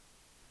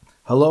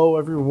Hello,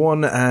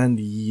 everyone, and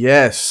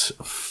yes,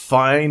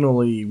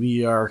 finally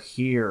we are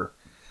here.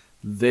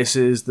 This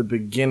is the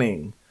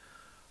beginning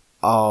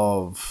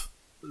of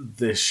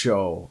this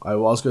show. I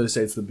was going to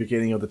say it's the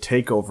beginning of the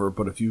takeover,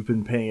 but if you've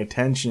been paying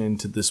attention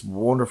to this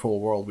wonderful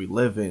world we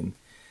live in,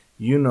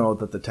 you know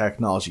that the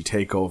technology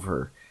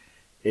takeover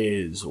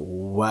is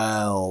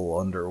well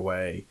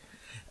underway.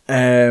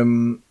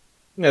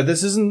 Yeah,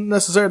 this isn't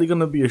necessarily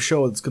going to be a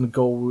show that's going to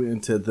go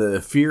into the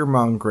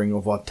fear-mongering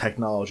of what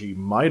technology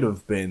might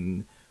have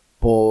been,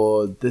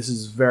 but this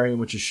is very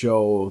much a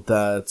show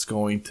that's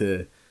going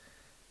to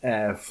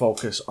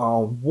focus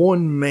on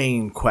one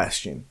main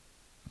question.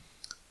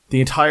 The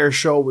entire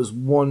show is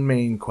one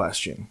main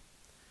question.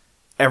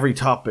 Every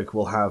topic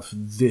will have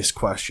this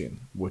question,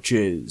 which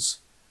is,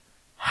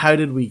 how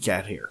did we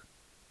get here?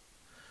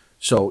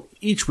 So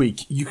each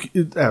week,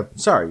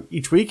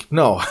 each week?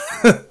 No.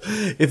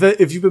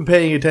 If you've been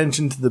paying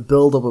attention to the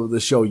build-up of the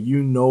show,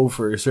 you know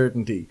for a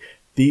certainty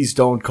these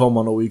don't come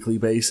on a weekly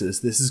basis.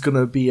 This is going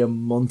to be a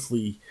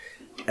monthly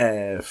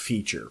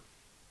feature.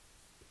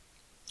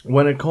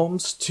 When it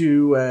comes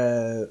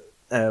to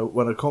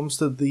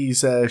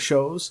these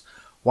shows,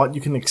 what you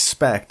can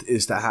expect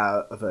is to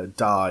have a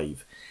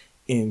dive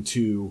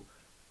into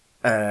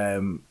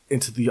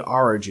the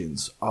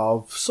origins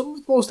of some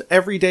of the most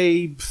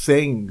everyday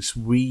things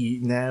we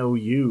now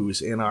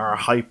use in our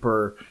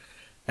hyper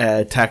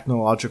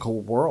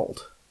technological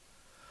world.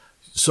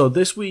 So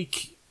this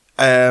week,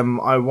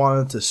 I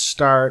wanted to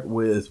start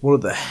with one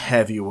of the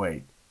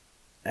heavyweight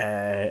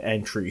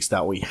entries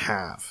that we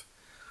have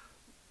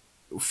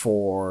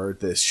for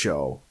this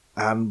show,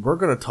 and we're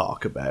going to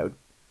talk about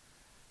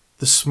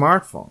the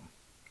smartphone.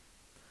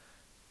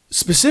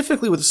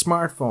 Specifically with the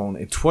smartphone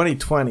in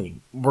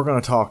 2020, we're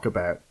going to talk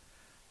about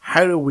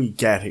how do we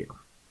get here.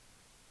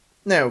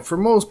 Now, for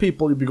most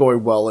people, you'd be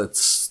going, well,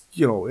 this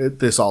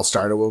all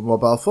started with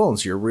mobile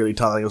phones. You're really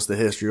telling us the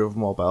history of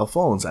mobile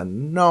phones.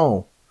 And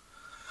no,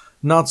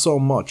 not so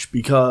much,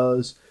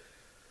 because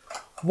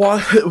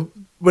when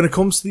it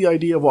comes to the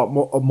idea of what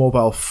a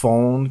mobile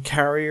phone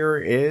carrier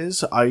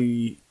is,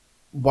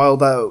 While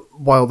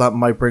that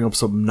might bring up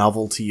some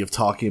novelty of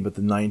talking about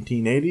the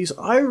 1980s,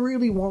 I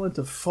really wanted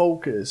to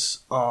focus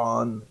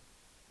on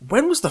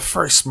when was the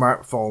first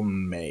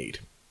smartphone made.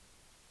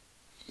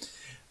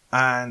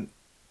 And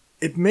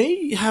it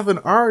may have an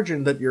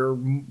origin that you're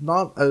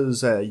not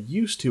as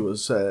used to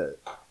as...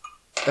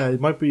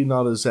 it might be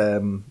not as...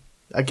 I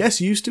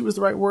guess used to is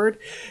the right word,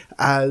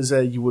 as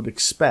you would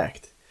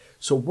expect.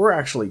 So we're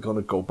actually going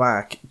to go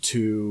back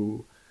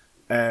to...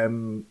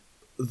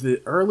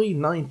 the early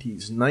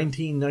 90s,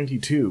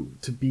 1992,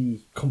 to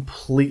be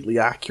completely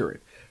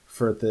accurate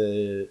for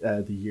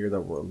the year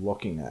that we're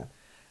looking at.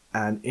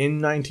 And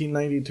in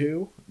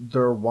 1992,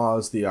 there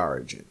was the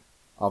origin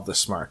of the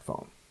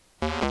smartphone.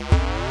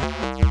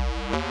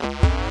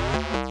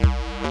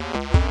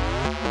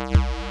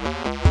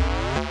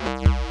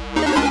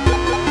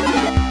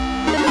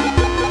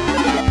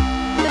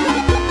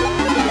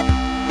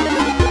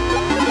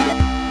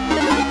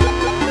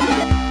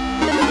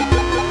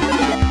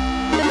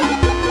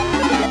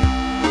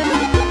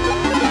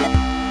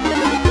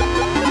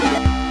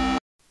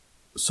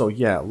 So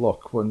yeah,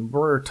 look, when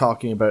we're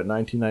talking about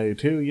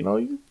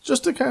 1992,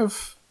 just to kind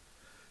of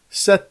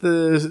set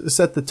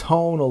the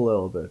tone a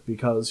little bit,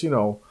 because,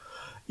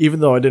 even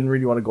though I didn't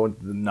really want to go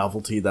into the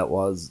novelty that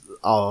was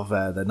of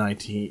the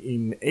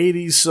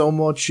 1980s so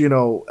much,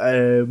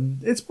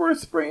 it's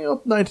worth bringing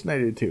up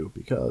 1992,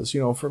 because,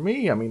 for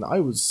me, I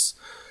was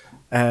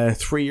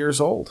 3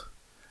 years old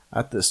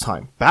at this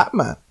time.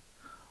 Batman.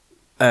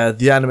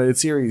 The animated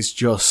series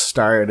just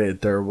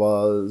started. There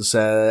was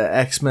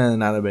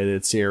X-Men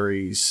animated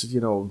series.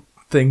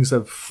 Things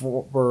that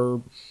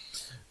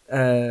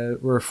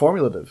were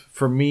formulative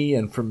for me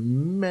and for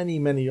many,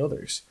 many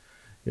others.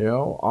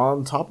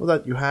 On top of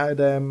that, you had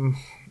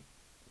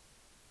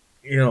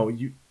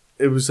it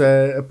was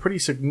a pretty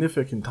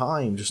significant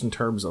time just in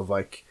terms of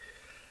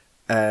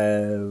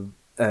the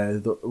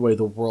way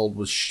the world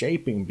was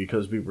shaping,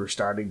 because we were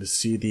starting to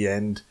see the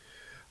end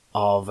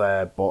of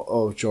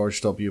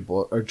George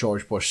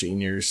Bush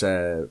Sr.'s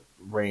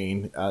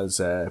reign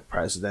as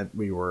president.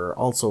 We were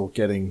also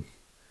getting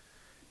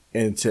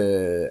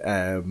into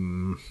a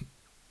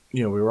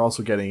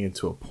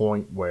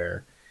point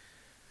where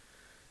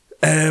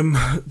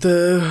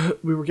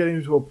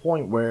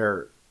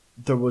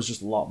there was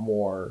just a lot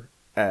more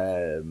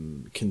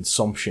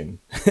consumption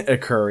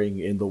occurring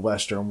in the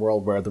Western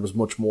world, where there was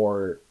much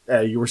more.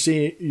 You were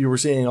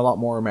seeing a lot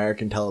more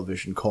American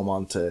television come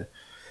onto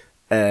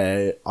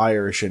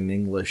Irish and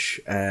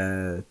English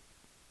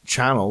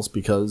channels,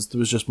 because there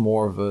was just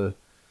more of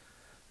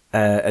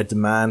a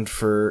demand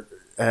for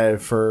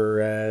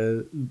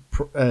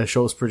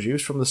shows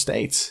produced from the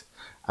States,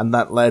 and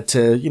that led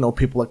to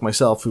people like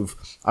myself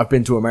I've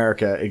been to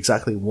America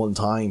exactly one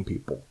time,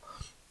 people,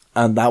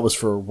 and that was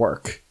for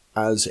work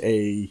as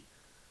a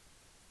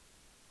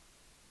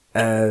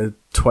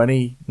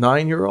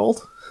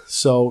 29-year-old.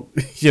 So,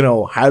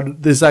 how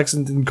this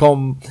accent didn't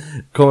come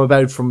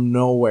about from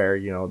nowhere.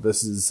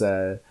 This is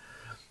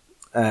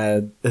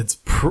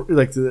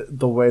like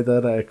the way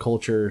that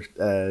culture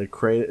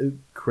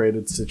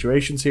created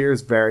situations here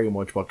is very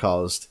much what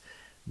caused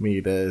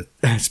me to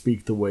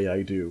speak the way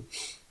I do.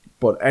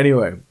 But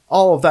anyway,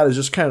 all of that is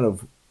just kind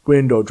of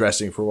window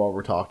dressing for what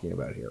we're talking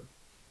about here.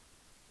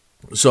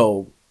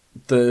 So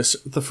what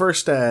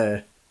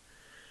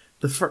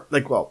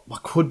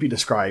could be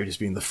described as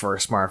being the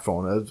first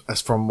smartphone,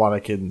 as from what I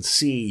can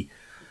see,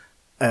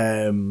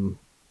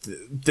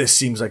 this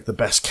seems like the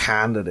best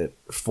candidate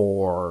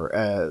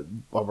for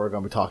what we're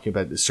going to be talking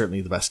about is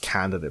certainly the best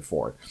candidate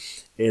for it.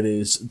 It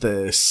is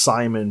the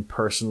Simon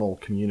Personal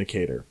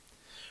Communicator,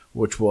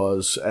 which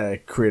was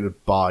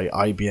created by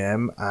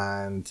IBM,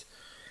 and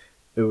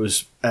it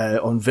was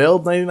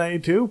unveiled in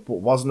 1992, but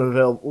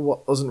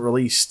wasn't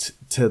released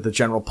to the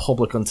general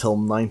public until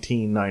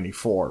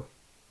 1994.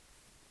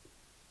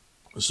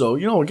 So,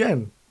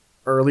 again,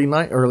 early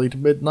to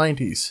mid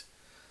 90s.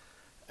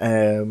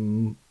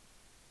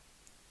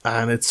 And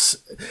it's,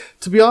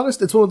 to be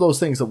honest, it's one of those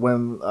things that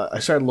when I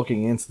started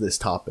looking into this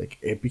topic,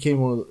 it became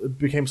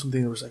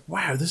something that was like,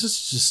 wow, this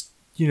is just,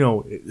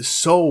 it's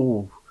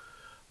so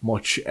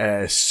much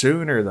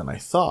sooner than I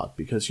thought.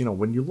 Because,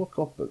 when you look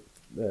up at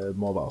the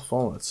mobile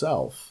phone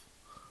itself,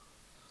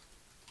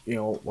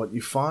 what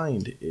you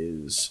find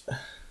is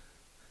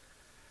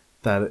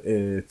that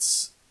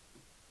it's,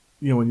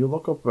 when you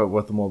look up at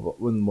when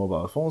the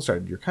mobile phone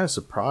started, you're kind of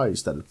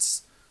surprised that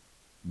it's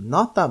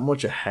not that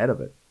much ahead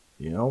of it.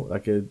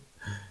 Like it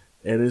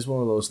is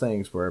one of those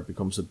things where it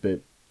becomes a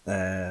bit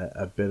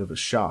of a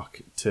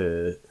shock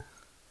to.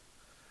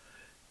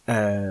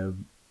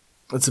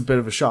 It's a bit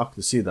of a shock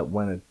to see that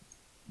when it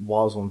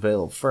was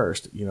unveiled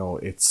first,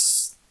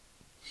 it's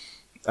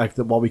like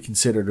what we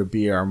consider to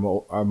be our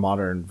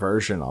modern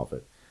version of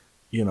it,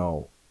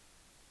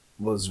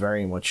 was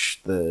very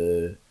much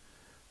the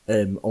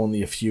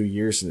only a few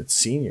years in its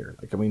senior.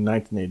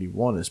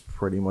 1981 is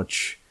pretty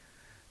much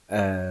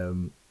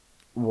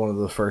one of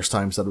the first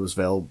times that it was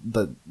available,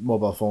 that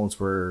mobile phones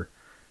were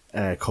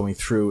coming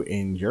through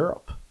in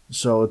Europe.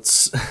 So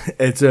it's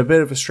a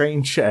bit of a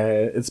strange.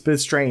 It's a bit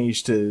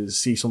strange to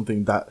see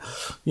something that,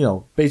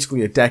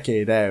 basically a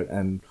decade out,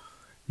 and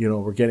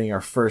we're getting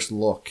our first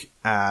look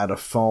at a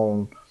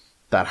phone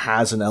that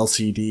has an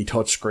LCD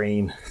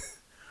touchscreen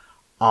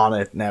on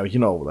it now.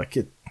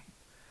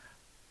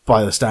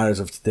 By the standards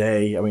of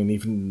today, I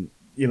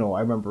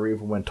remember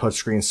even when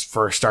touchscreens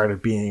first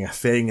started being a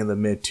thing in the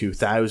mid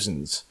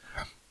 2000s.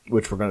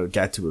 Which we're going to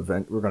get to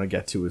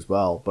as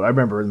well. But I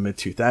remember in the mid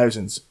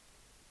 2000s,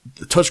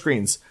 the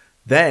touchscreens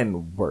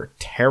then were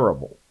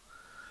terrible.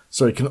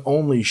 So I can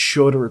only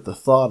shudder at the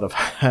thought of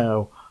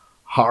how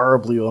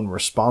horribly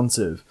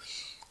unresponsive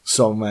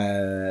some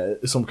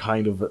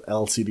kind of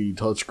LCD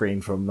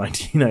touchscreen from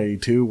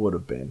 1992 would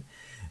have been.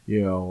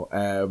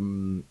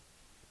 In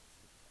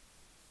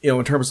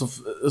terms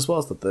of, as well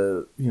as that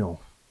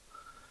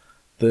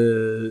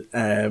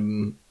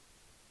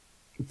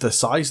the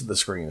size of the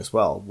screen as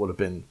well would have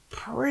been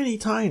pretty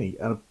tiny,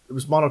 and it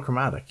was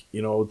monochromatic.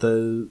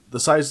 The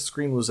size of the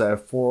screen was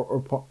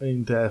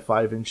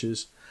 4.5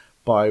 inches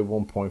by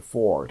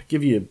 1.4. To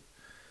give you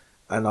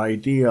an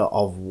idea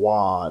of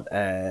what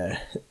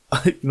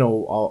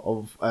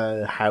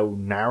how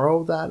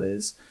narrow that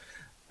is,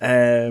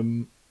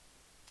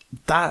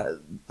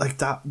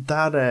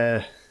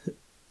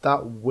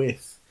 that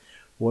width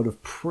would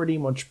have pretty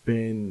much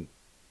been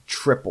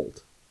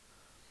tripled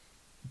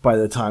by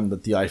the time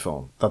that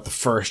the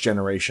first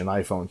generation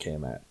iPhone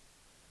came out.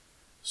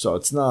 So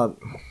it's not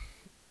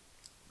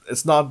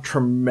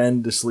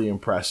tremendously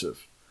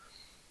impressive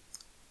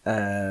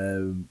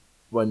when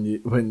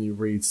you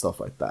read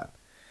stuff like that.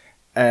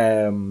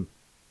 As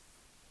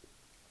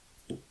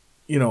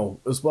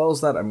well as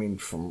that,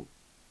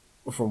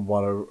 from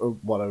what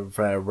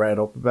I've read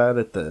up about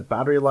it, the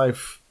battery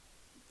life,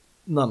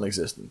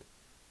 non-existent,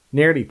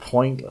 nearly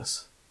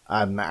pointless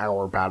at an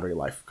hour battery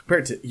life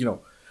compared to,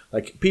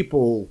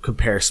 people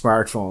compare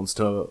smartphones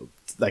to,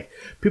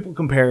 people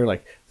compare,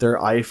 their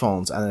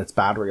iPhones and its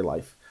battery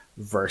life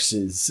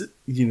versus,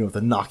 the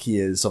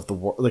Nokias of the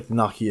world, like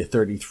Nokia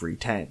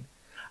 3310.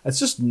 It's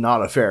just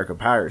not a fair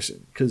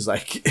comparison, because,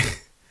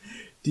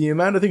 the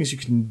amount of things you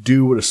can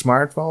do with a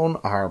smartphone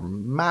are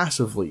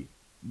massively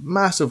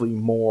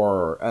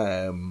more,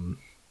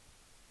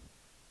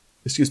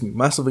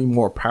 massively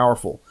more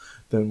powerful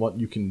than what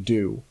you can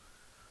do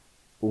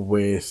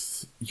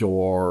with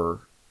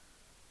your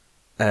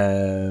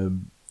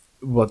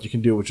what you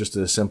can do with just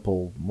a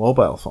simple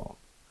mobile phone.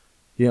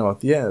 At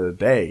the end of the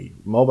day,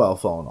 mobile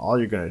phone, all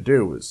you're going to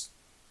do is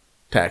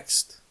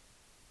text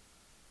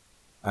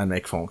and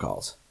make phone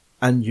calls.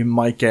 And you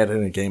might get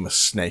in a game of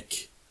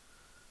Snake.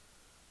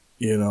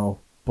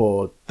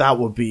 But that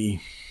would be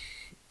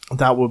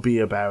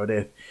about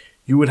it.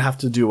 You would have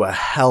to do a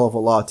hell of a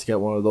lot to get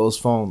one of those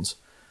phones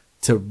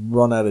to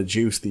run out of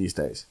juice these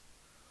days.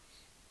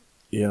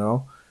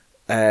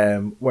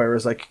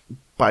 Whereas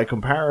by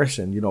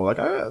comparison, I got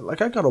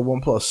a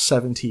OnePlus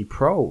 7T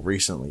Pro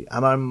recently,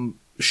 and I'm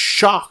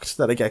shocked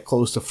that I get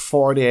close to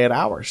 48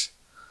 hours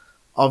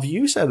of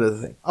use out of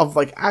the thing, of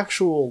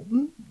actual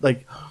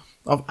like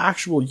of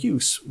actual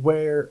use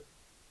where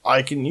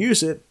I can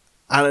use it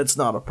and it's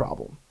not a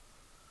problem,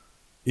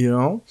 you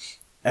know.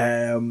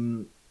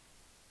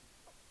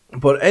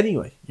 But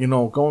anyway, you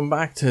know, going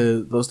back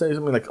to those days, I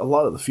mean, like a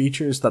lot of the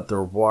features that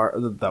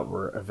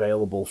were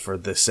available for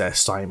this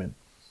Simon,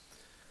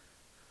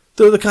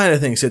 they're the kind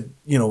of things that,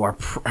 you know,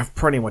 have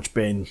pretty much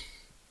been,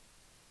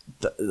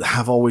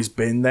 have always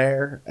been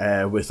there,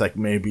 with like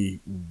maybe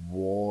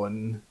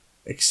one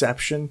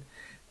exception.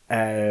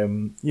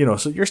 You know,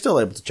 so you're still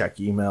able to check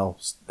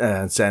email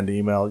and send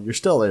email. You're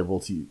still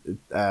able to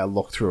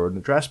look through an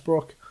address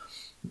book.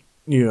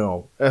 You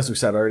know, as we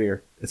said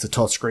earlier, it's a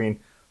touchscreen.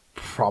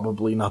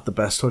 Probably not the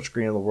best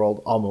touchscreen in the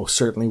world. Almost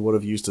certainly would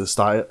have used a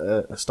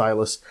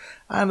stylus,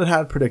 and it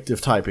had predictive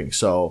typing,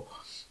 so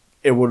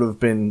it would have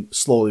been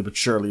slowly but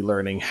surely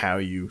learning how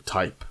you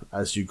type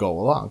as you go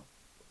along.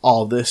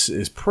 All this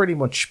is pretty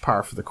much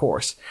par for the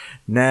course.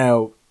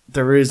 Now,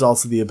 there is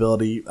also the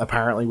ability,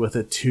 apparently, with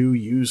it to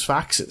use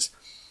faxes,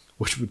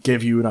 which would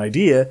give you an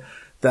idea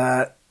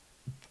that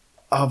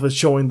of it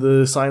showing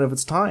the sign of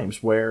its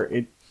times, where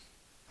it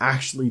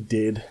actually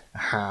did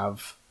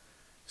have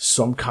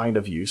some kind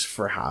of use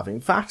for having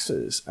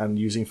faxes and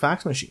using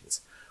fax machines,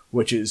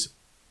 which is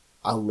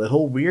a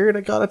little weird,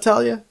 I gotta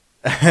tell you.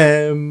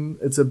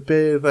 It's a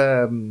bit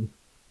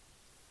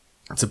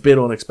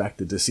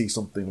unexpected to see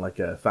something like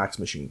a fax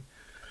machine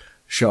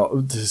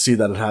to see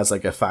that it has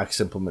like a fax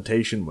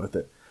implementation with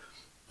it.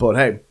 But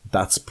hey,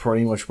 that's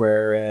pretty much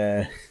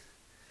where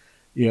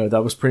you know,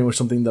 that was pretty much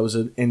something that was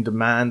in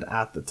demand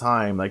at the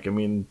time. Like, I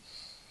mean,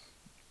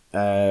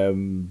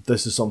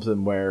 this is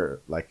something where,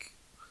 like,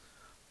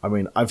 I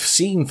mean, I've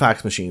seen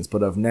fax machines,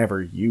 but I've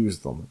never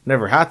used them.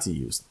 Never had to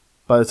use them.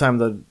 By the time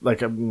that,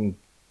 like, I mean,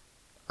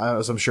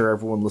 as I'm sure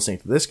everyone listening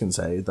to this can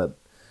say, that,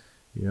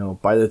 you know,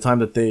 by the time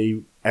that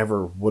they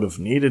ever would have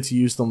needed to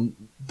use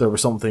them, there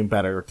was something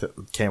better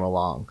came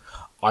along.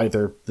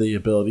 Either the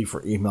ability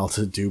for email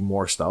to do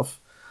more stuff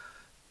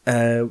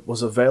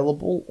was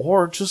available,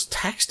 or just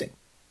texting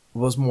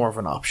was more of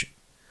an option.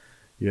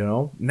 You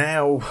know,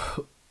 now,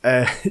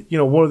 you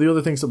know, one of the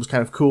other things that was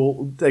kind of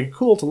cool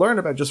to learn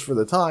about just for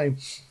the time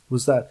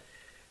was that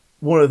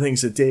one of the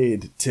things it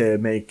did to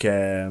make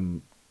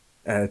calls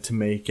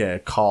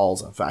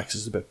and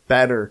faxes a bit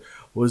better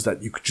was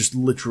that you could just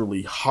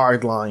literally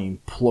hardline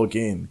plug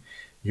in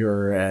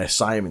your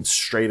Simon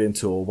straight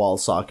into a wall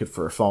socket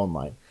for a phone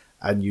line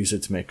and use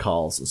it to make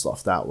calls and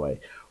stuff that way,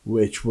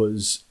 which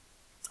was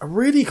a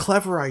really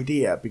clever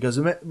idea, because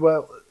it meant,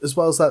 well, as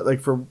well as that,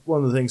 like, for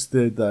one of the things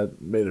that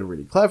made it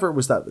really clever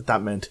was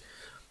that meant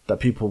that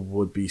people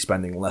would be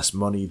spending less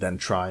money than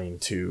trying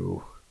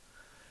to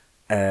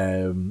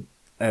do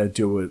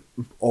it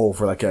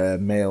over like a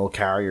mail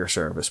carrier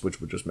service, which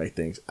would just make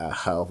things a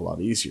hell of a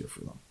lot easier for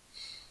them,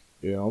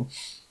 you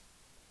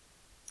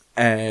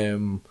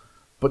know.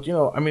 But, you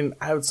know, I mean,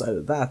 outside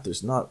of that,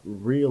 there's not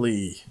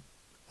really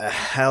a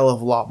hell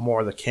of a lot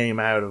more that came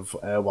out of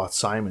what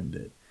Simon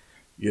did,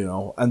 you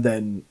know. And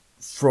then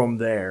from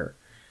there,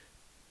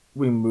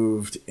 we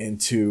moved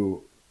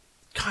into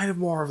kind of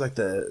more of like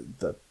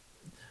the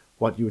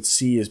what you would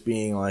see as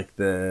being like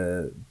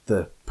the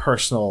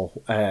personal,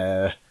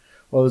 what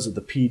was it,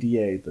 the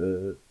PDA,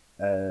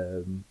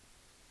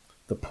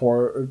 the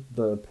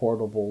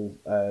portable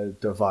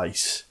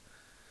device.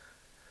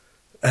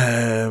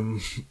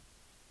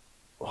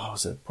 What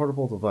was it?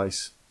 Portable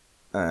device.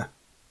 You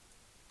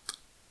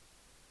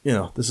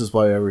know, this is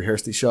why I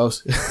rehearse these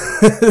shows.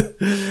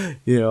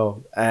 You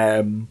know,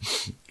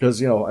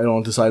 because, you know, I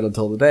don't decide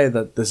until the day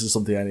that this is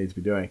something I need to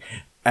be doing.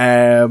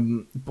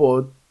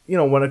 But, you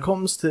know, when it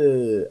comes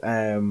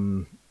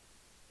to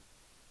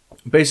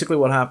basically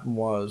what happened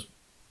was,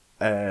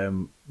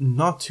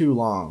 not too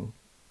long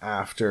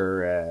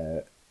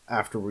after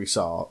we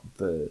saw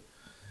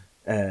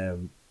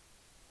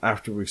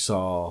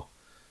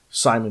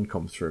Simon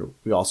come through,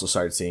 we also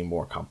started seeing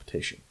more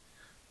competition,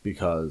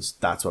 because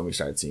that's when we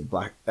started seeing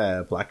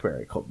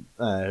BlackBerry come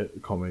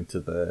into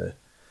the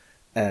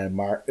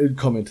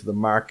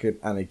market,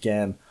 and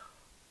again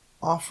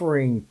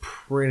offering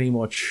pretty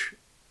much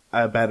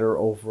a better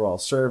overall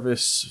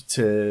service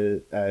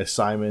to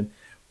Simon,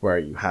 where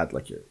you had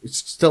like it's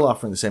still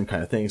offering the same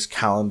kind of things,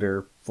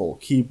 calendar, full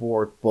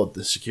keyboard, but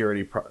the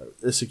security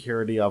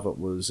of it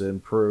was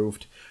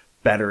improved,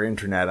 better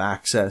internet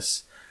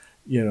access,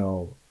 you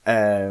know.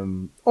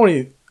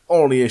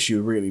 Only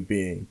issue really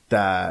being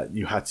that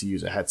you had to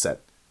use a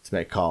headset to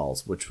make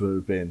calls, which would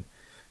have been,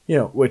 you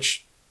know,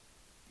 which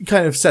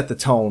kind of set the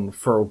tone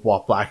for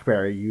what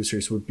BlackBerry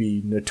users would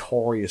be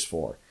notorious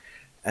for.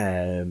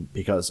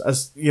 Because,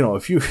 as you know,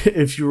 if you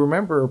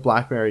remember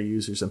BlackBerry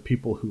users and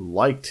people who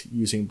liked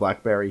using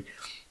BlackBerry,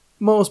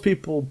 most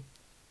people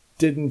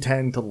didn't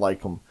tend to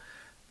like them.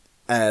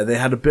 They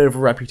had a bit of a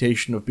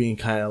reputation of being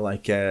kind of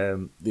like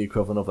the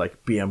equivalent of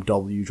like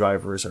BMW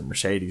drivers or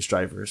Mercedes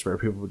drivers, where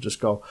people would just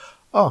go,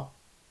 "Oh,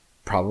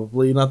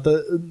 probably not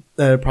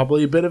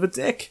probably a bit of a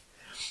dick."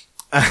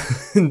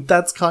 And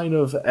that's kind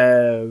of,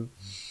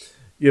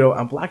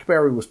 And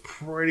BlackBerry was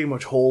pretty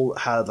much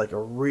had like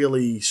a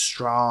really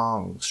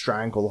strong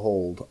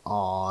stranglehold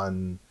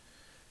on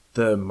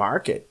the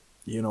market,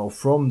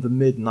 from the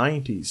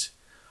mid-90s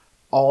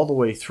all the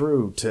way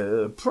through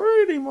to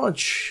pretty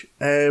much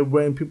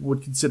when people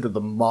would consider the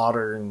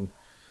modern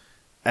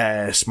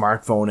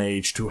smartphone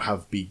age to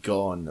have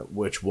begun,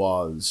 which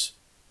was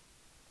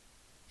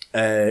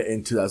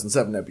in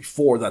 2007. Now,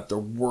 before that, there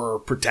were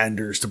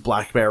pretenders to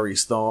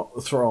BlackBerry's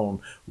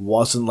throne.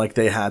 Wasn't like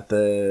they had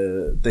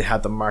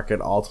the market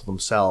all to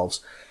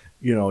themselves.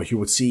 You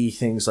would see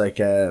things like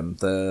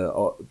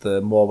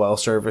the mobile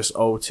service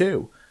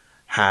O2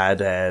 had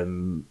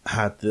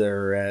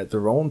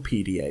their own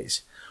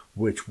PDAs,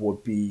 which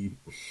would be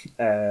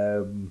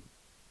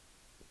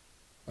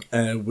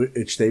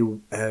which they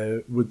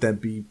would then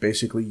be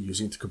basically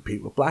using to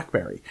compete with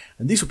BlackBerry,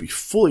 and these would be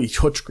fully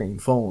touchscreen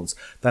phones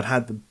that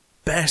had the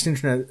best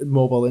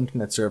mobile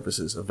internet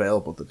services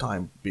available at the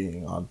time,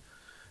 being on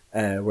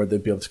where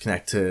they'd be able to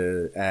connect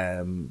to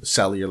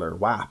cellular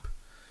WAP,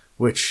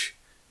 which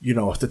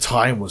at the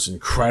time was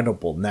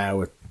incredible.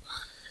 Now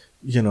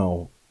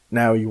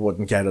now you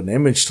wouldn't get an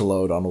image to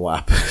load on a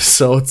WAP,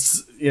 so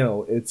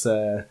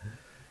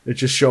it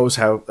just shows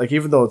how, like,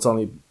 even though it's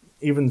only,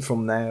 even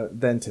from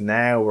then to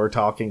now, we're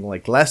talking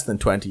like less than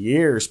 20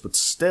 years, but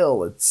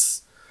still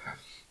it's,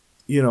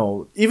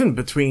 even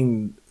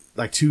between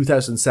like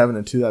 2007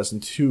 and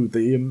 2002,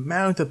 the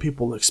amount that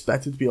people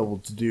expected to be able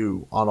to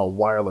do on a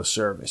wireless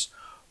service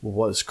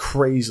was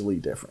crazily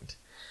different.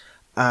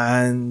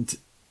 And,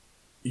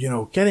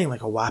 getting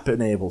like a WAP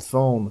enabled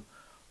phone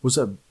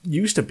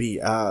used to be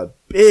a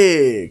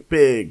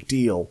big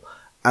deal.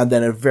 And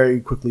then it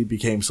very quickly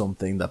became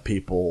something that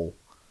people,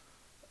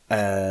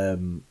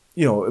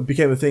 it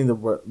became a thing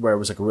where it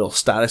was like a real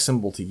status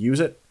symbol to use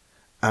it.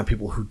 And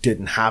people who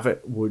didn't have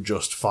it would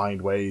just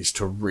find ways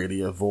to really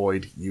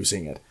avoid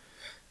using it.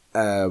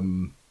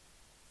 And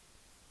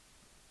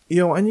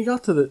we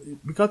got to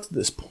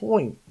this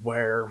point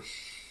where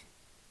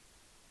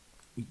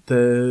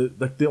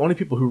the only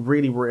people who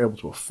really were able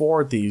to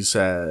afford these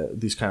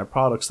kind of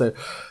products,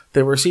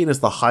 they were seen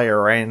as the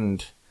higher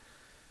end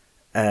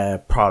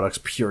products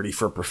purely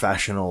for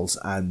professionals,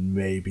 and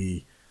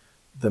maybe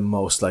the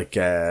most like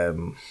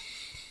the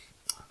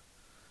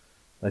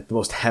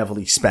most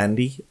heavily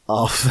spendy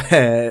of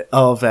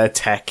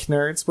tech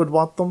nerds would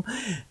want them,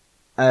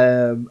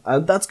 and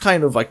that's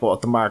kind of like what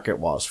the market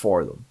was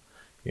for them,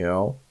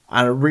 and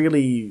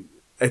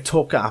it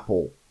took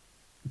Apple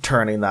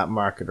turning that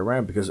market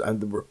around, and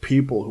there were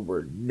people who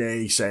were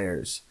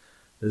naysayers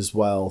as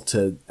well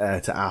to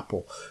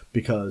Apple,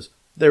 because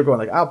they were going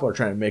like, Apple are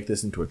trying to make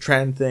this into a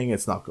trend thing.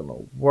 It's not going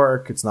to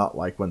work. It's not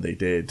like when they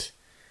did.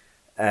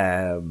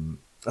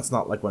 It's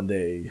not like when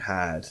they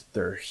had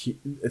their.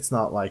 It's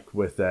not like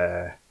with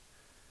the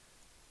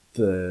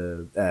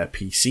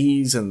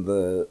PCs and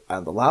the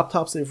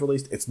laptops they've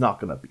released. It's not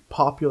going to be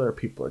popular.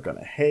 People are going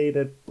to hate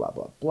it. Blah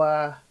blah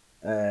blah.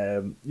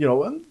 And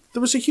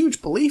there was a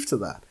huge belief to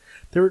that.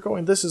 They were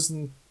going, this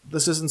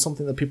isn't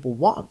something that people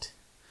want.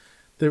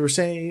 They were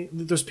saying,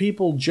 there's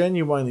people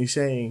genuinely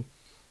saying,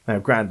 now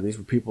granted, these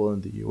were people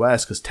in the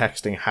US, because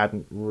texting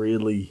hadn't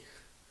really,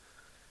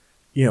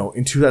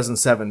 in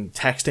 2007,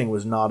 texting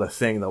was not a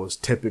thing that was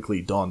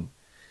typically done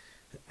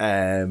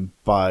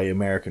by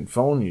American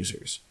phone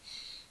users.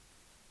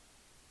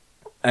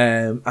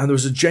 And there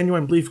was a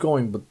genuine belief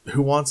going, but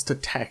who wants to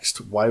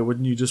text? Why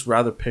wouldn't you just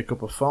rather pick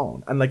up a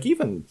phone? And like,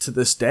 even to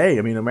this day,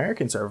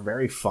 Americans are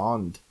very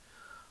fond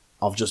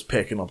of just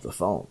picking up the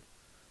phone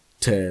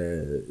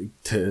to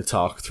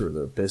talk through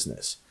their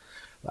business.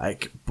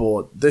 Like,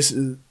 but this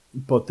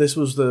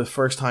was the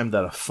first time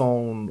that a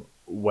phone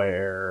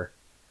where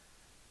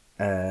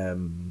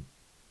texting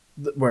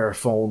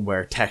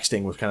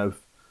was kind of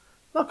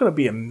not going to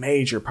be a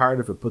major part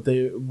of it, but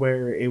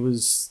where you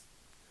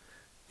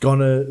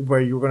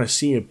were going to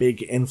see a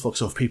big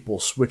influx of people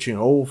switching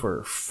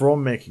over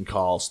from making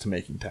calls to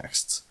making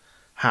texts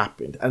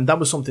happened. And that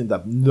was something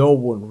that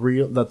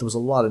that there was a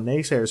lot of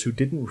naysayers who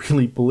didn't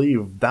really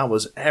believe that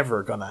was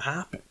ever going to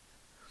happen.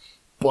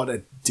 But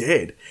it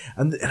did.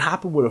 And it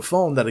happened with a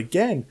phone that,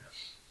 again,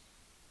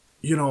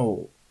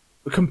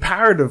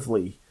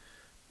 comparatively,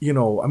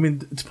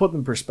 to put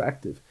in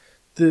perspective,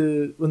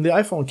 when the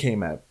iPhone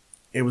came out,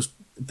 it was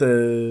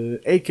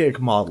the 8 gig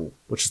model,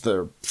 which is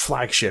the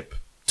flagship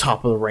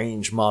top of the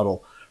range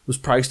model, was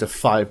priced at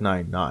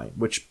 $599,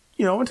 which,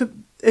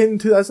 in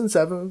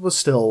 2007 was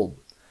still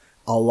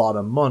a lot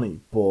of money.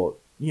 But,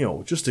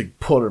 just to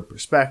put in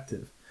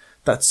perspective,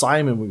 that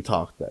Simon we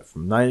talked about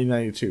from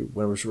 1992,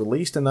 when it was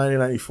released in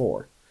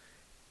 1994,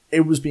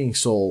 it was being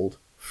sold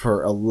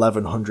for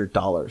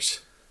 $1,100.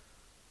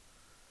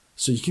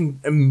 So you can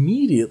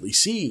immediately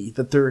see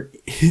that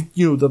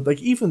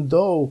even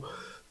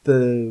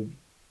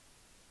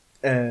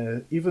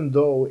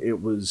though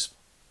it was,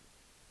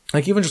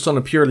 like, even just on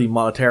a purely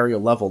monetary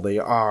level,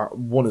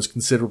 one is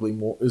considerably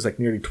more, is like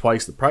nearly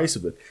twice the price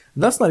of it.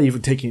 And that's not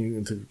even taking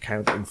into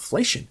account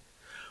inflation,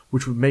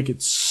 which would make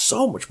it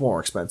so much more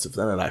expensive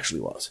than it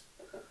actually was.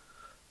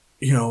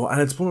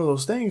 And it's one of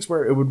those things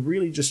where it would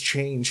really just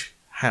change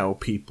how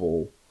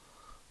people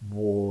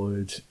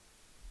would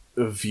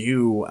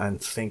view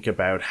and think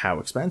about how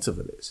expensive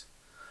it is.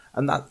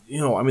 And that,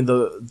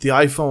 the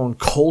iPhone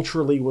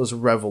culturally was a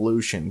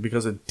revolution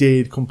because it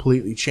did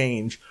completely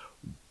change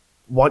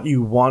what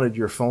you wanted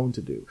your phone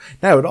to do.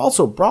 Now, it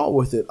also brought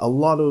with it a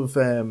lot of,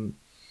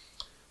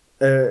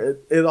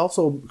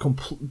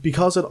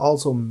 because it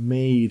also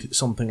made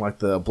something like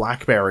the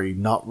BlackBerry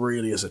not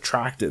really as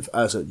attractive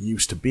as it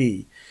used to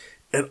be,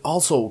 it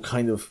also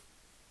kind of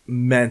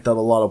meant that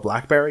a lot of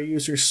BlackBerry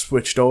users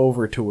switched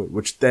over to it,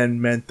 which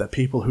then meant that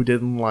people who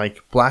didn't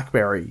like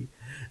BlackBerry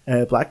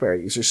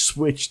users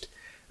switched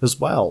as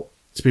well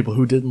to people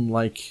who didn't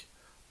like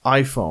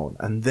iPhone,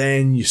 and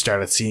then you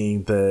started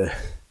seeing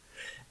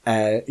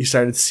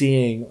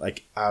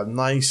like a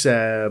nice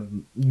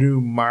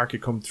new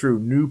market come through,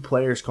 new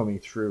players coming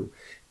through.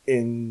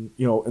 In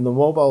the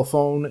mobile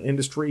phone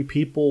industry,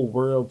 people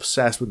were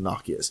obsessed with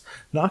Nokias.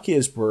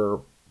 Nokias were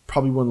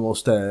probably one of the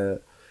most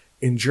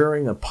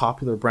enduring and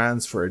popular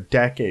brands for a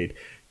decade.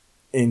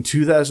 In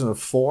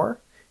 2004,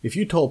 if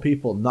you told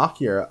people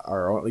Nokia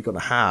are only going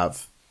to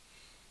have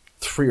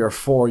 3 or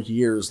 4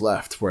 years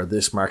left where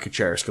this market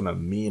share is going to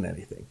mean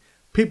anything,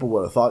 people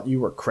would have thought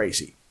you were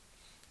crazy,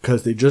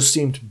 because they just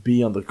seemed to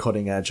be on the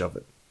cutting edge of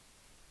it.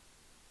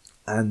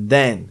 And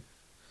then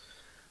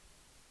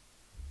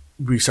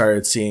we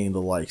started seeing the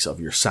likes of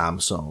your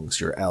Samsungs,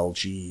 your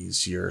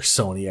LGs, your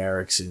Sony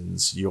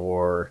Ericssons,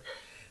 your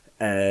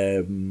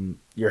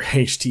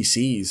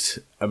HTCs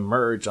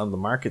emerge on the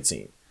market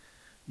scene,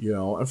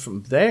 and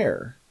from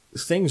there,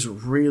 things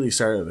really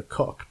started to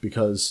cook,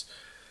 because,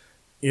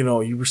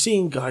 you were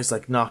seeing guys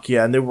like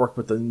Nokia, and they worked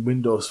with the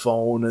Windows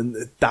Phone,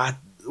 and that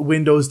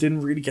Windows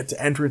didn't really get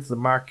to enter into the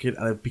market,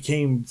 and it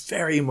became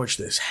very much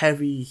this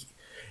heavy.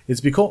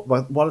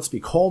 What it's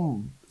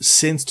become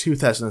since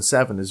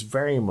 2007 is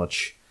very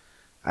much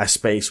a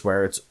space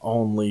where it's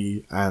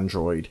only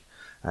Android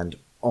and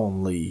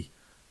only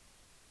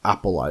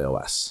Apple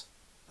iOS,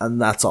 and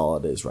that's all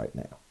it is right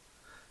now.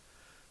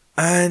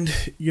 And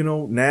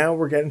now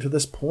we're getting to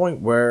this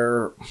point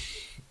where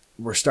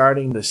we're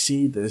starting to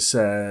see this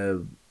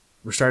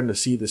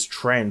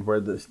trend where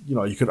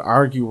you could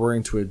argue we're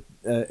into a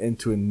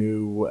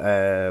new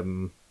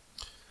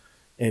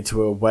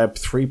into a Web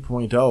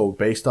 3.0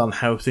 based on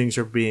how things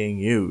are being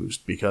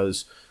used,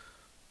 because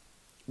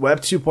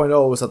Web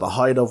 2.0 was at the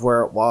height of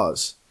where it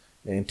was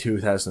in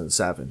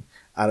 2007,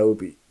 and it would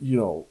be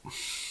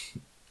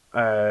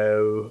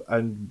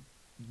and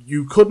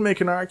you could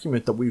make an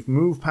argument that we've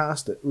moved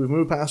past it. We've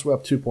moved past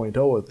Web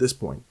 2.0 at this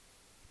point,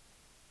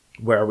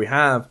 where we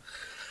have,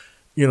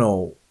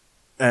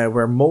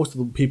 where most of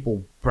the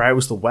people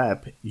browse the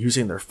web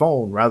using their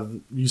phone, rather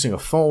than using a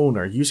phone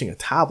or using a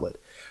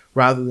tablet,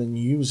 rather than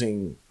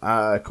using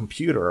a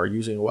computer or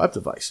using a web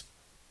device.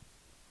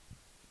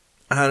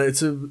 And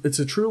from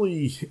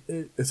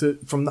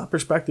that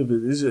perspective,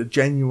 it is a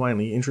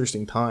genuinely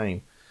interesting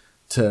time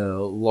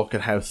to look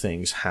at how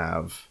things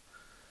have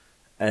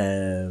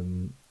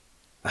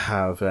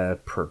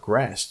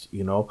progressed.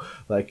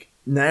 Like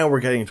now we're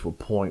getting to a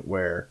point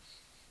where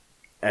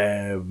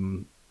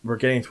like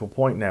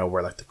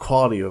the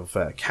quality of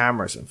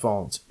cameras and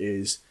phones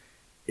is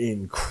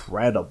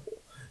incredible.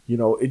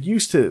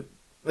 It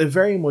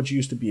very much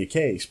used to be a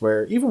case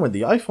where even when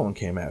the iPhone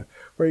came out,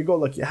 where you go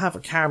like you have a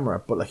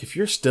camera, but like if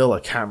you're still a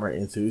camera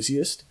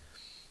enthusiast,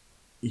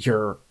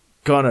 you're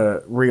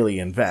gonna really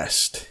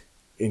invest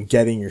in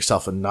getting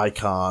yourself a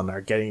Nikon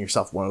or getting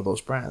yourself one of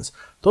those brands.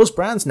 Those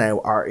brands now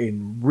are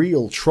in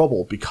real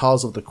trouble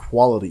because of the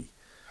quality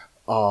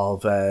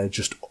of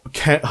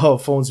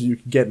phones that you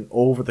can get in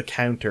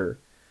over-the-counter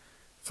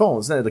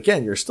phones. Now,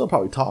 again, you're still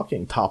probably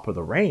talking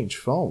top-of-the-range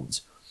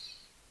phones,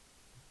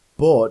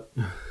 but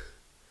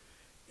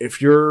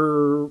if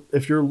you're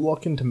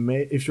looking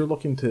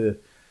to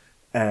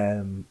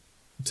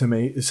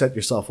set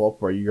yourself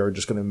up where you're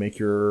just going to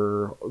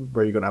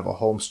where you're going to have a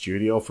home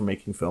studio for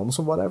making films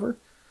and whatever,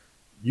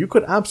 you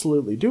could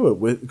absolutely do it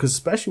because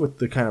especially with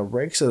the kind of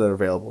rigs that are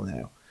available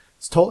now,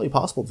 it's totally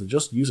possible to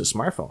just use a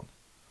smartphone.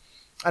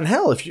 And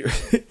hell, if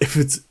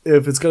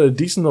it's got a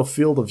decent enough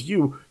field of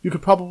view, you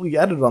could probably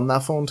edit on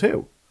that phone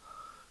too.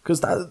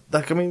 Because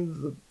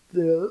the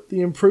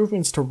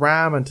improvements to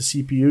RAM and to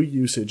CPU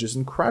usage is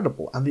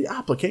incredible, and the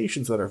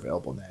applications that are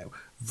available now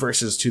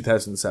versus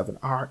 2007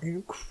 are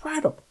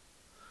incredible.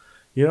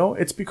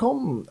 It's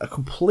become a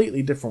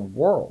completely different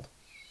world.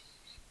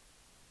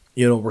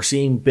 We're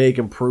seeing big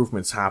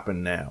improvements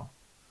happen now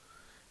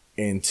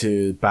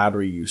into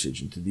battery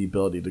usage, into the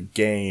ability to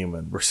game,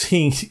 and we're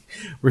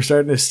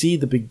starting to see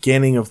the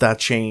beginning of that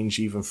change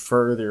even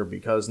further,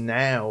 because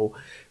now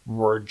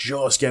we're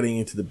just getting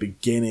into the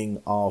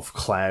beginning of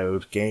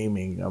cloud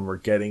gaming, and we're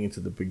getting into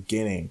the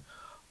beginning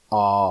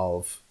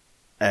of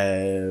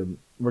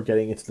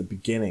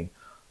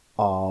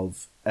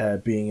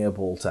being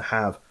able to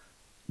have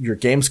your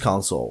games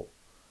console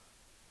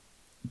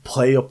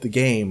play up the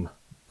game,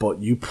 but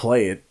you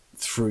play it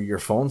through your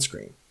phone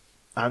screen.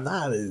 And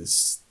that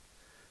is,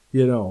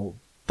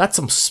 that's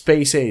some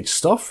space age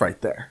stuff right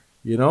there.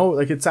 You know,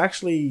 like it's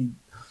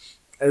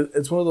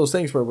one of those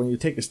things where when you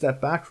take a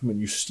step back from it,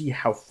 you see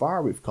how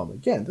far we've come.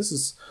 Again, this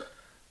is,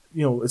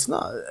 it's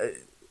not,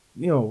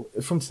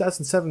 from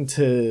 2007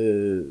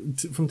 to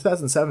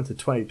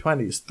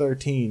 2020 is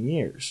 13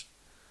 years.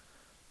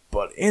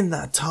 But in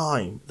that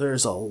time,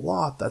 there's a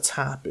lot that's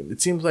happened.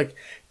 It seems like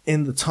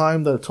in the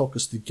time that it took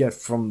us to get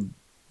from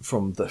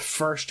the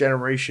first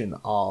generation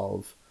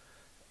of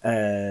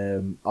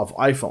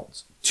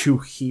iPhones to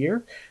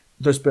here,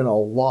 there's been a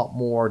lot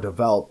more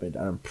development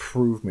and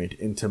improvement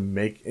into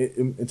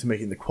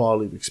making the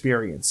quality of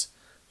experience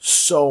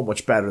so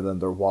much better than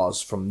there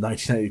was from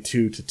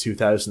 1992 to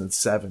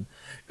 2007.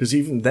 Because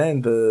even then,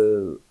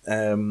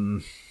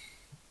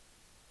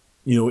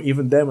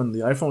 even then when the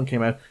iPhone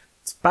came out,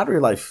 its battery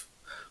life,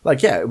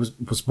 it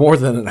was more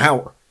than an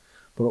hour,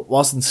 but it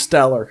wasn't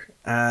stellar,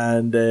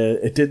 and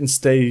it didn't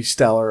stay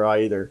stellar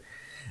either.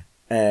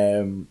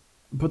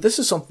 But this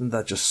is something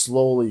that just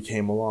slowly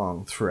came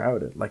along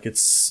throughout it. Like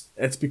it's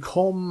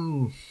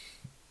become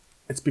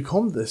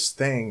this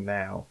thing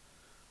now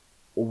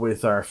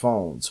with our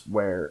phones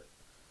where,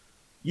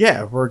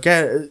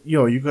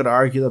 you could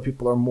argue that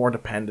people are more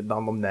dependent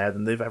on them now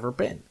than they've ever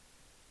been.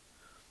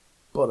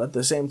 But at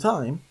the same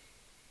time,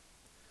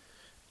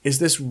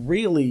 this is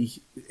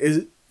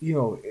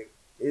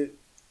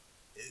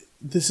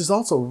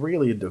also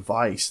really a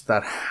device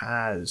that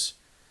has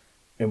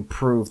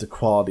improved the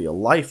quality of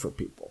life for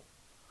people.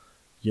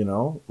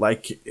 One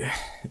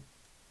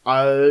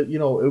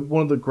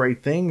of the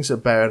great things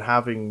about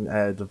having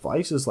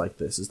devices like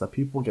this is that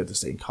people get to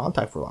stay in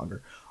contact for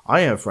longer. I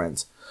have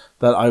friends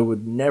that I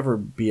would never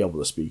be able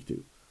to speak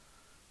to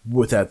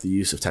without the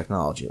use of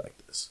technology like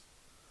this.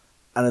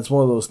 And it's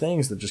one of those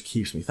things that just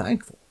keeps me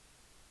thankful.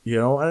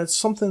 And it's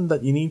something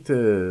that you need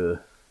to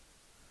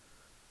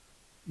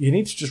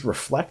just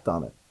reflect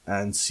on it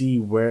and see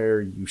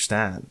where you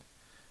stand.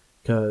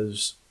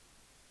 Because,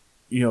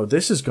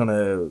 this is a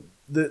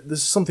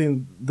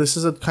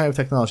kind of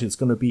technology that's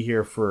going to be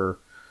here for,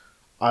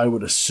 I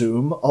would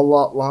assume, a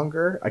lot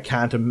longer. I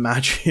can't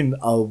imagine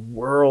a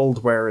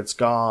world where it's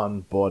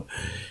gone, but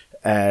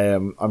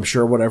I'm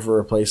sure whatever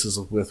it replaces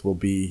it with will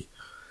be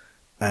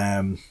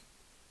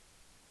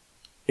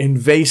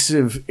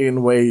invasive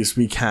in ways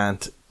we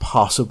can't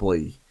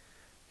possibly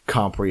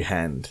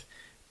comprehend.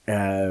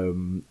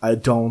 I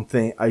don't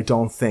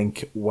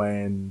think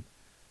when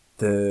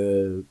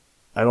the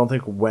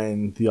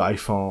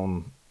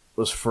iPhone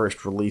was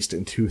first released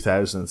in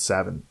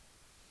 2007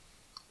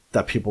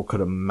 that people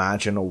could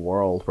imagine a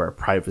world where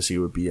privacy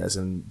would be as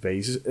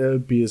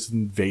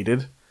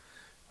invaded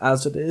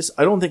as it is.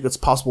 I don't think it's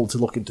possible to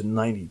look into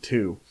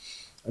 92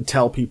 and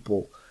tell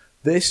people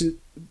this is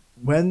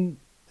when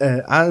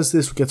as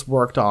this gets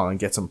worked on and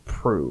gets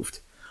improved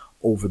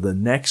over the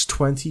next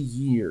 20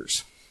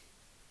 years,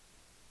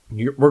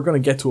 we're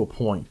going to get to a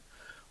point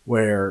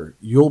where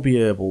you'll be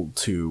able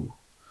to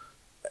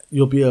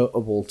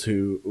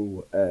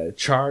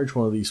charge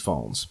one of these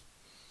phones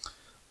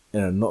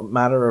in a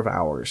matter of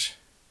hours.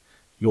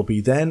 You'll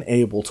then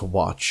be able to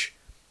watch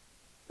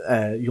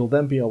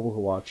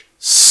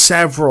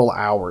several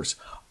hours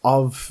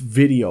of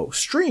video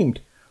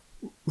streamed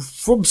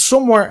from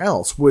somewhere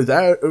else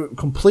without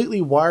completely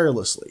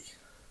wirelessly.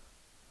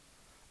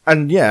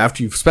 And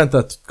after you've spent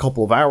that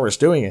couple of hours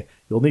doing it,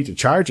 you'll need to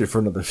charge it for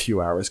another few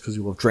hours because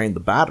you'll have drained the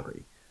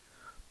battery.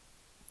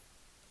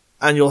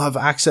 And you'll have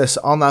access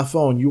on that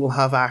phone. You will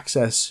have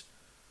access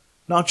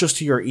not just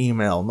to your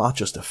email, not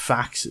just to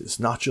faxes,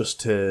 not just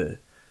to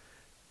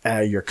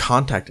your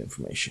contact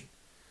information,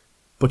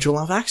 but you'll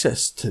have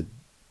access to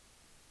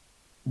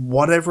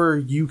whatever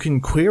you can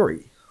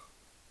query.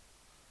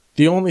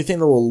 The only thing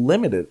that will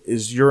limit it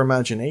is your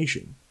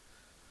imagination.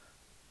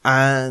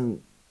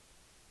 And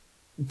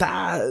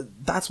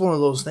that's one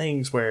of those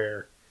things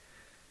where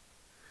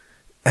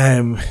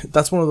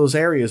that's one of those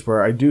areas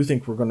where I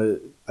think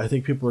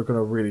people are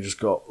gonna really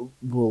just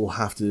we'll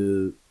have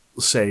to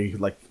say,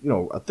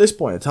 at this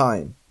point in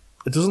time,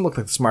 it doesn't look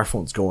like the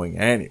smartphone's going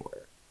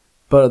anywhere.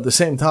 But at the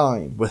same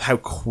time, with how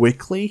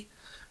quickly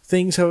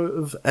things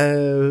have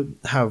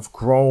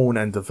grown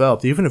and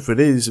developed, even if it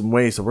is in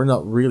ways that we're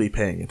not really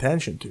paying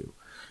attention to,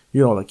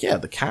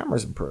 the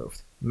camera's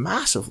improved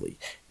massively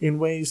in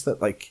ways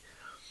that I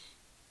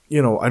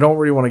don't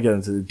really want to get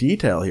into the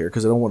detail here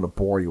because I don't want to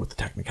bore you with the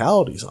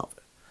technicalities of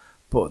it.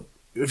 But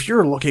if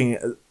you're looking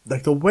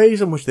at the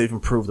ways in which they've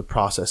improved the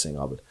processing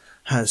of it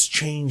has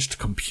changed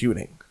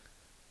computing,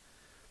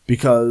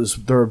 because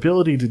their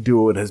ability to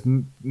do it has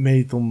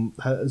made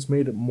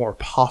it more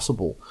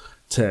possible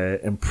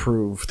to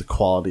improve the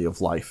quality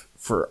of life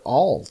for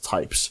all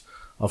types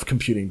of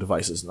computing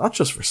devices, not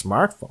just for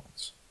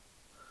smartphones.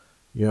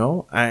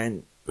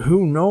 And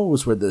who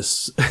knows where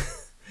this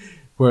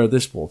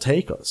will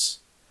take us.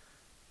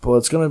 But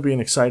it's going to be an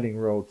exciting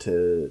road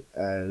to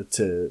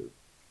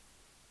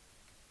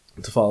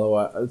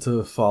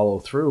follow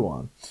through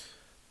on.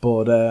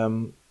 But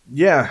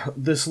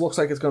this looks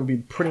like it's going to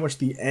be pretty much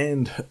the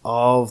end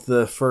of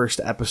the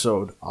first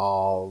episode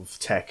of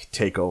Tech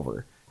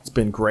Takeover. It's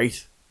been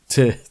great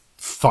to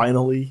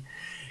finally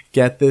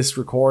get this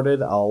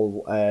recorded.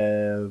 I'll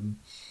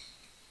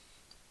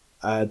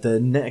the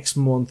next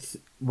month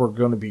we're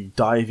going to be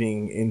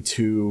diving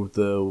into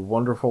the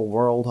wonderful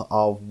world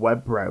of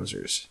web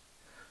browsers.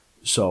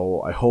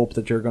 So I hope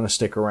that you're going to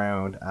stick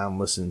around and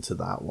listen to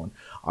that one.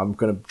 I'm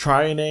going to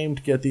try and aim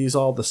to get these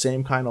all the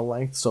same kind of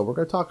length. So we're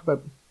going to talk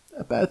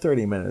about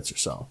 30 minutes or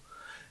so.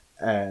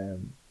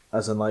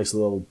 As a nice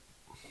little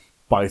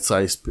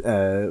bite-sized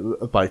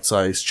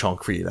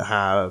chunk for you to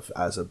have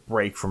as a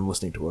break from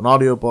listening to an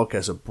audiobook,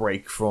 as a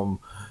break from,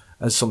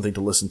 as something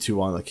to listen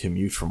to on the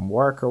commute from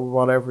work or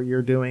whatever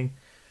you're doing.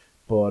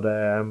 But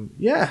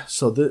yeah,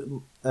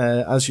 so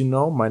as you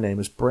know, my name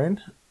is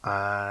Bryn,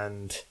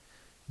 and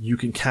you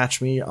can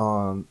catch me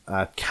on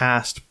at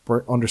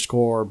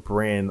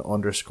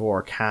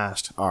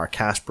cast_Bryn_cast or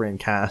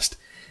castBrynCast,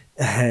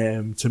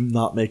 to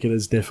not make it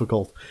as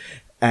difficult.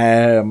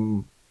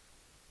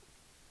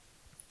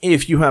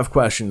 If you have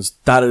questions,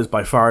 that is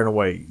by far and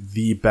away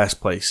the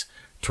best place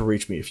to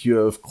reach me. If you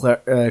have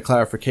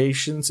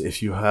clarifications,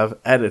 if you have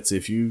edits,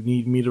 if you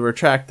need me to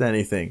retract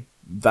anything,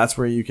 that's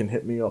where you can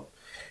hit me up.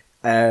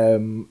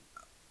 I'm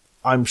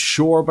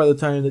sure by the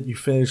time that you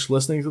finish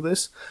listening to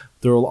this,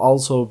 you'll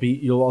also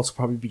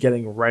probably be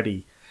getting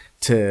ready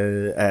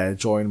to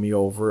join me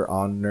over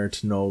on Nerd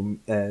to Know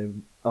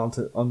on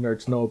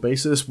Nerd to Know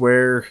basis,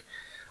 where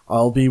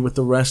I'll be with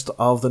the rest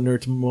of the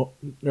Nerd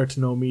to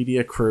Know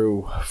media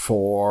crew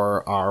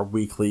for our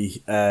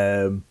weekly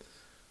and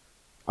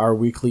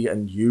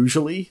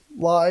usually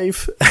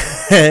live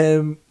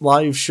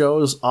live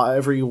shows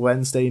every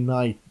Wednesday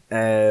night.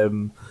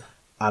 And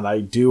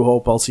I do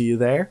hope I'll see you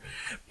there.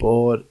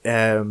 But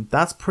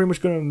that's pretty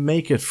much going to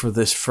make it for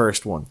this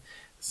first one.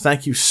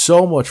 Thank you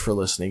so much for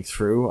listening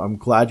through. I'm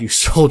glad you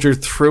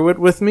soldiered through it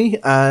with me.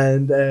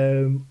 And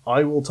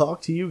I will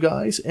talk to you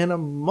guys in a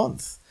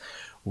month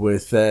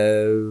with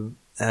a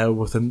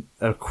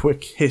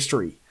quick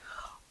history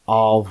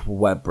of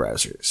web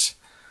browsers.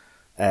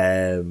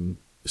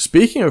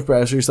 Speaking of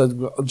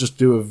browsers, I'll just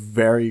do a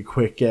very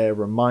quick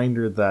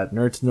reminder that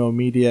Nerd to Know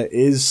Media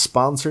is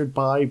sponsored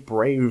by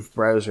Brave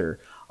Browser.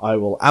 I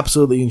will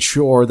absolutely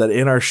ensure that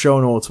in our show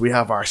notes we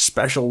have our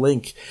special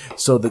link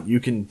so that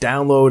you can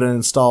download and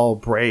install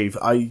Brave.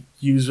 I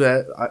use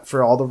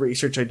for all the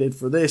research I did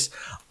for this,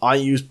 I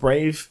use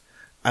Brave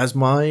as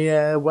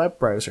my web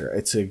browser.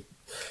 It's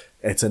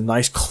a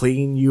nice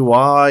clean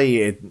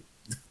UI.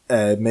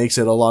 It makes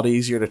it a lot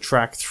easier to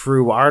track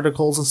through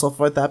articles and stuff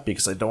like that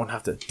because I don't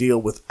have to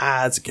deal with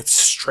ads. It gets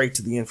straight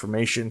to the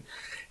information.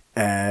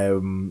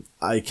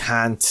 I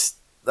can't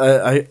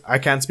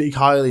speak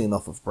highly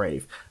enough of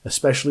Brave,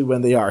 especially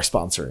when they are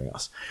sponsoring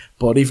us.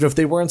 But even if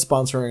they weren't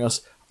sponsoring us,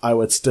 I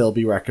would still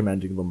be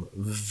recommending them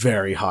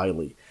very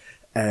highly.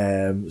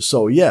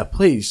 So yeah,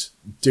 please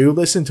do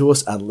listen to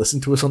us and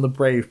listen to us on the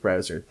Brave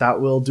browser.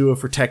 That will do it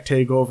for Tech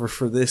Takeover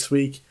for this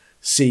week.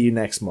 See you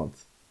next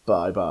month.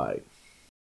 Bye bye.